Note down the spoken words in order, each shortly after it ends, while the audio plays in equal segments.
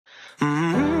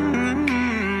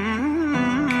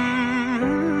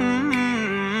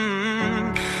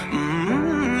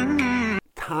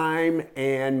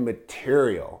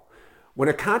material. When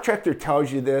a contractor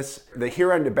tells you this, the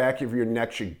hair on the back of your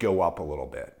neck should go up a little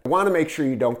bit. You want to make sure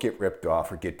you don't get ripped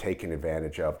off or get taken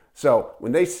advantage of. So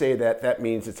when they say that, that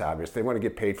means it's obvious. They want to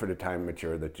get paid for the time and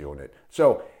material that's doing it.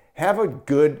 So have a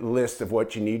good list of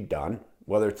what you need done,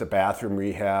 whether it's a bathroom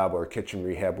rehab or a kitchen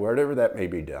rehab, whatever that may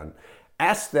be done.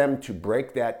 Ask them to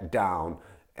break that down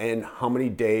and how many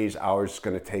days, hours it's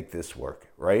going to take this work,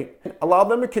 right? Allow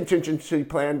them a contingency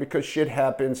plan because shit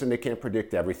happens and they can't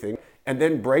predict everything. And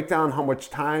then break down how much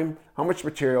time, how much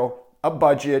material, a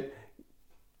budget,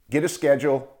 get a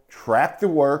schedule, track the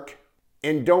work,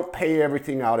 and don't pay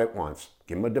everything out at once.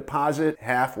 Give them a deposit,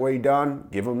 halfway done,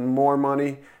 give them more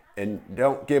money, and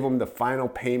don't give them the final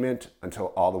payment until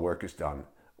all the work is done.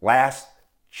 Last,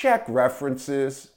 check references.